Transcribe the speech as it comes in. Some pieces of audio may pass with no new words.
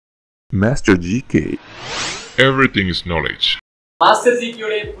Master GK. Everything is knowledge. Master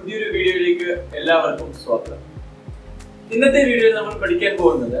ജികെയുടെ പുതിയൊരു വീഡിയോയിലേക്ക് എല്ലാവർക്കും സ്വാഗതം. ഇന്നത്തെ വീഡിയോയിൽ നമ്മൾ പഠിക്കാൻ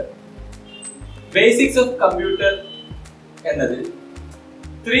പോകുന്നത് ബേസിക്സ് ഓഫ് കമ്പ്യൂട്ടർ എന്നതിൽ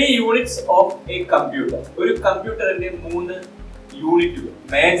 3 യൂണിറ്റ്സ് ഓഫ് എ കമ്പ്യൂട്ടർ. ഒരു കമ്പ്യൂട്ടറിന്റെ 3 യൂണിറ്റുകൾ,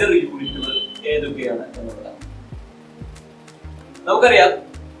 മേജർ യൂണിറ്റുകൾ ഏതൊക്കെയാണ് എന്നുള്ളതാണ്. നമുക്കറിയാം,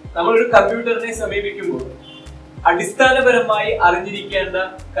 നമ്മളൊരു കമ്പ്യൂട്ടറിനെ സമീപിക്കുമ്പോൾ അടിസ്ഥാനപരമായി അറിഞ്ഞിരിക്കേണ്ട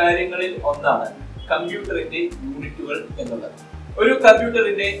കാര്യങ്ങളിൽ ഒന്നാണ് കമ്പ്യൂട്ടറിന്റെ യൂണിറ്റുകൾ എന്നുള്ളത്. ഒരു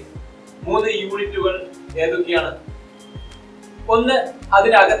കമ്പ്യൂട്ടറിന്റെ 3 യൂണിറ്റുകൾ ഏതൊക്കെയാണ്? ഒന്ന്,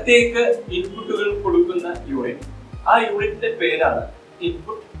 അതിനകത്തേക്ക് ഇൻപുട്ടുകൾ കൊടുക്കുന്ന യൂണിറ്റ്. ആ യൂണിറ്റിന്റെ പേരാണ്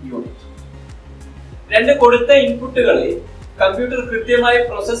ഇൻപുട്ട് യൂണിറ്റ്. 2, കൊടുത്ത ഇൻപുട്ടുകളെ കമ്പ്യൂട്ടർ കൃത്യമായി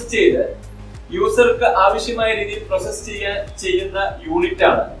പ്രോസസ് ചെയ്ത് യൂസർക്ക് ആവശ്യമായ രീതിയിൽ പ്രോസസ് ചെയ്യുന്ന യൂണിറ്റ്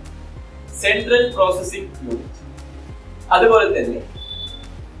ആണ് സെൻട്രൽ പ്രോസസിംഗ് യൂണിറ്റ്. അതുപോലെ തന്നെ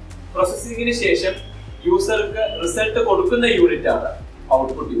പ്രോസസിംഗിന് ശേഷം യൂസർക്ക് റിസൾട്ട് കൊടുക്കുന്ന യൂണിറ്റ് ആണ്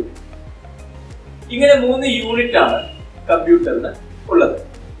ഔട്ട്പുട്ട് യൂണിറ്റ്. ഇങ്ങനെ 3 യൂണിറ്റ് ആണ് കമ്പ്യൂട്ടറിന് ഉള്ളത്.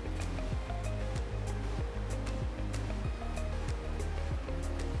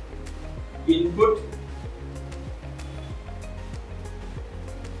 Input,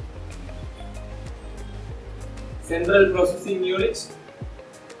 central processing unit,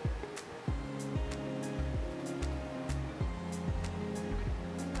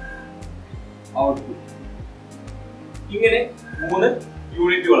 output. ഇങ്ങനെ 3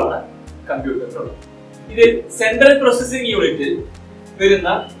 യൂണിറ്റുകളാണ് കമ്പ്യൂട്ടറിനുള്ളത്. ഇതിൽ സെൻട്രൽ പ്രോസസിംഗ് യൂണിറ്റിൽ വരുന്ന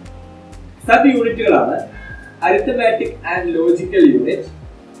sub യൂണിറ്റുകളാണ് arithmetic and logical unit,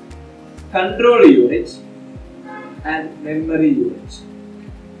 control unit and memory unit.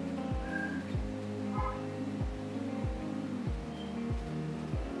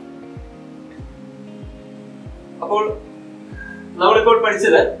 അപ്പോൾ നമ്മളിപ്പോൾ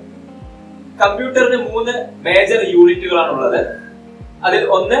പഠിച്ചത് കമ്പ്യൂട്ടറിന് 3 മേജർ യൂണിറ്റുകളാണ് ഉള്ളത്. അതിൽ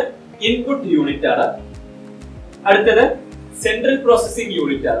ഒന്ന് ഇൻപുട്ട് യൂണിറ്റ് ആണ്, അടുത്തത് സെൻട്രൽ പ്രോസസിംഗ്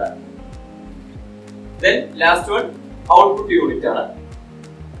യൂണിറ്റ് ആണ്, then last one output unit ആണ്.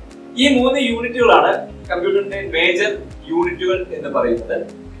 ഈ 3 യൂണിറ്റുകളാണ് കമ്പ്യൂട്ടറിന്റെ മേജർ യൂണിറ്റുകൾ എന്ന് പറയുന്നത്.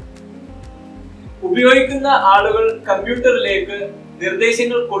 ഉപയോഗിക്കുന്ന ആളുകൾ കമ്പ്യൂട്ടറിലേക്ക്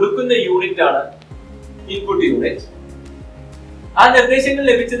നിർദ്ദേശങ്ങൾ കൊടുക്കുന്ന യൂണിറ്റ് ആണ് ഇൻപുട്ട് യൂണിറ്റ്. ആ നിർദ്ദേശങ്ങൾ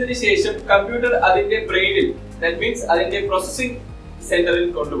ലഭിച്ചതിന് ശേഷം കമ്പ്യൂട്ടർ അതിന്റെ ബ്രെയിനിൽ, ദാറ്റ് മീൻസ് അതിന്റെ പ്രോസസിംഗ് സെന്ററിൽ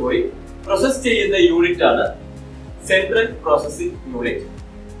കൊണ്ടുപോയി പ്രോസസ് ചെയ്യുന്ന യൂണിറ്റ് ആണ് സെൻട്രൽ പ്രോസസിംഗ് യൂണിറ്റ്.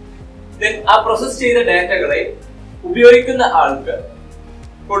 ദെൻ ആ പ്രോസസ് ചെയ്ത ഡാറ്റകളെ ഉപയോഗിക്കുന്ന ആൾക്ക്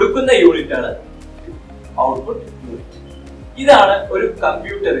കൊടുക്കുന്ന യൂണിറ്റ് ആണ് ഔട്ട്പുട്ട് യൂണിറ്റ്. ഇതാണ് ഒരു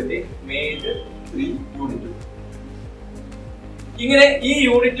കമ്പ്യൂട്ടറിന്റെ മേജർ 3 യൂണിറ്റുകൾ. ഇങ്ങനെ ഈ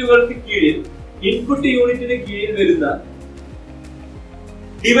യൂണിറ്റുകൾക്ക് കീഴിൽ, ഇൻപുട്ട് യൂണിറ്റിന് കീഴിൽ വരുന്ന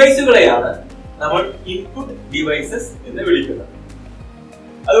ഡിവൈസുകളെയാണ് നമ്മൾ ഇൻപുട്ട് ഡിവൈസസ് എന്ന് വിളിക്കുന്നത്.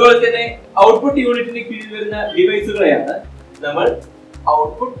 അതുപോലെ തന്നെ ഔട്ട്പുട്ട് യൂണിറ്റിന് കീഴിൽ വരുന്ന ഡിവൈസുകളെയാണ് നമ്മൾ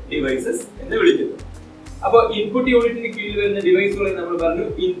ഔട്ട്പുട്ട് ഡിവൈസസ് എന്ന് വിളിക്കുന്നത്. അപ്പോൾ ഇൻപുട്ട് യൂണിറ്റിന് കീഴിൽ വരുന്ന ഡിവൈസുകളെ നമ്മൾ പറഞ്ഞു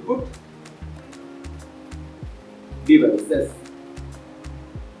ഇൻപുട്ട് ഡിവൈസസ്.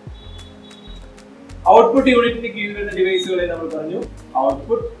 ഔട്ട്പുട്ട് യൂണിറ്റിന് കീഴിൽ വരുന്ന ഡിവൈസുകളെ നമ്മൾ പറഞ്ഞു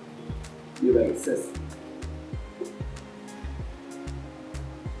ഔട്ട്പുട്ട് ഡിവൈസസ്.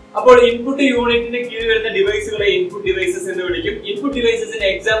 അപ്പോൾ ഇൻപുട്ട് യൂണിറ്റിന് കീഴിൽ വരുന്ന ഡിവൈസുകളെ ഇൻപുട്ട് ഡിവൈസസ് എന്ന് വിളിക്കും. ഇൻപുട്ട് ഡിവൈസസിന്റെ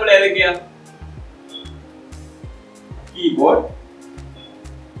എക്സാമ്പിൾ ഏതൊക്കെയാ? Keyboard,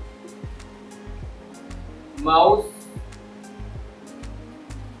 mouse,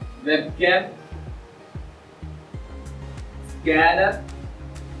 webcam, scanner,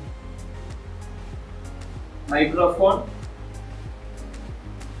 microphone,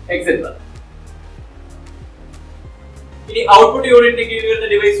 etcetera. ഇനി ഔട്ട്പുട്ട് യൂണിറ്റിന് കീഴിൽ വരുന്ന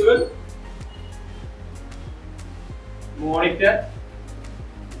ഡിവൈസുകൾ മോണിറ്റർ,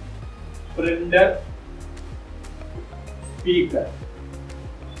 പ്രിന്റർ, സ്പീക്കർ,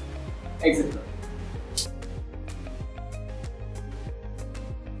 എക്സെട്ര.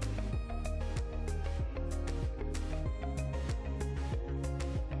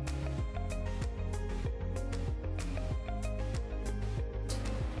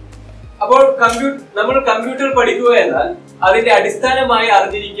 അപ്പോൾ നമ്മൾ കമ്പ്യൂട്ടർ പഠിക്കുക എന്നാൽ അതിന്റെ അടിസ്ഥാനമായി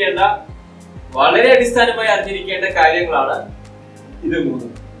അറിഞ്ഞിരിക്കേണ്ട, വളരെ അടിസ്ഥാനമായി അറിഞ്ഞിരിക്കേണ്ട കാര്യങ്ങളാണ് ഇത് 3.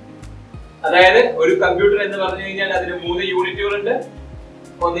 അതായത് ഒരു കമ്പ്യൂട്ടർ എന്ന് പറഞ്ഞു കഴിഞ്ഞാൽ അതിന് 3 യൂണിറ്റുകളുണ്ട്.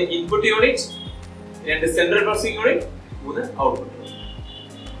 ഒന്ന് input unit, 2 central processing unit, 3 output unit.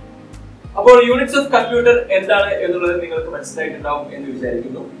 അപ്പോൾ യൂണിറ്റ്സ് ഓഫ് കമ്പ്യൂട്ടർ എന്താണ് എന്നുള്ളത് നിങ്ങൾക്ക് മനസ്സിലായിട്ടുണ്ടാവും എന്ന്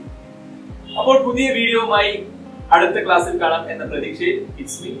വിചാരിക്കുന്നു. അപ്പോൾ പുതിയ വീഡിയോയുമായി അടുത്ത ക്ലാസ്സിൽ കാണാം എന്ന പ്രതീക്ഷയിൽ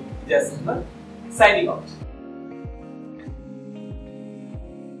it's me Jasim signing out.